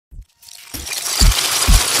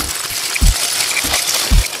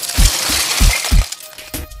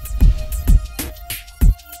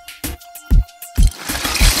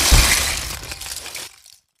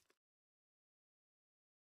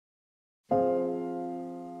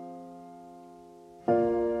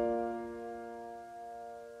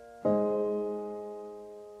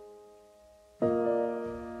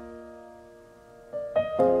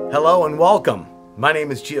Hello and welcome. My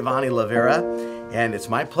name is Giovanni Livera, and it's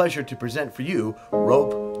my pleasure to present for you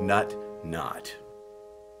Rope, Nut, Knot.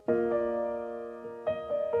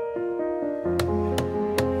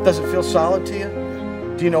 Does it feel solid to you?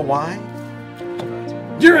 Do you know why?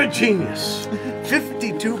 You're a genius.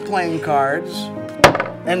 52 playing cards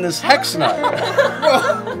and this hex nut.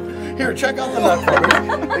 Here, check out the nut for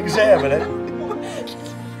me. Examine it.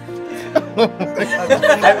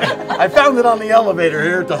 I found it on the elevator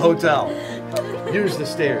here at the hotel. Use the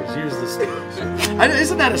stairs, use the stairs.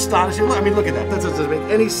 Isn't that astonishing? I mean, look at that. That doesn't make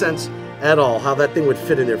any sense at all, how that thing would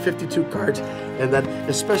fit in there. 52 cards, and that,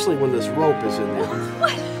 especially when this rope is in there.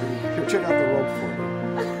 What? Here, check out the rope for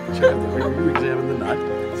me. Check out you examine the nut.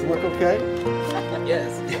 Does it look okay?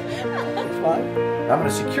 Yes. It's fine. I'm going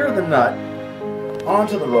to secure the nut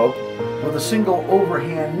onto the rope with a single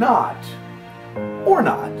overhand knot, or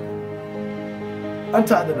not.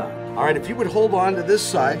 Untie the knot. All right, if you would hold on to this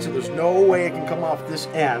side so there's no way it can come off this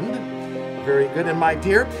end. Very good. And my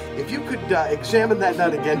dear, if you could examine that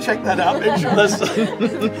nut again, check that out, make sure that's,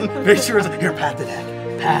 make sure it's, here, pat the deck,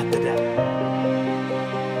 pat the deck.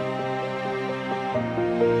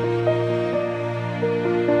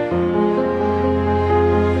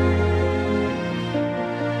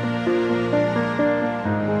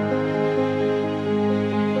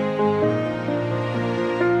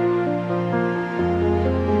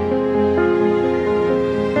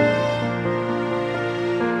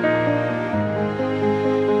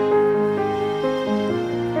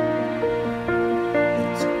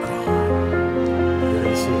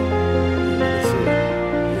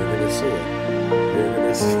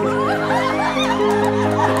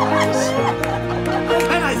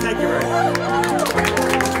 And I thank you very much.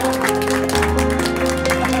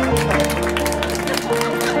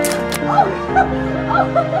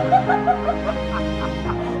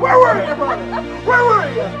 Where were you, brother? Where were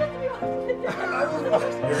you?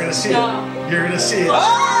 You're gonna see it. You're gonna see it.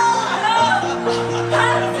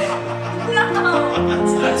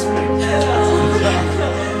 That's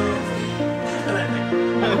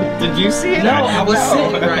Did you see it? No, I was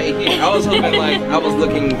sitting right here. I was hoping I was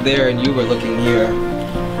looking there and you were looking here.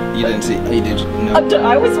 You didn't see it. You did. No.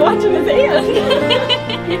 I was watching his hand.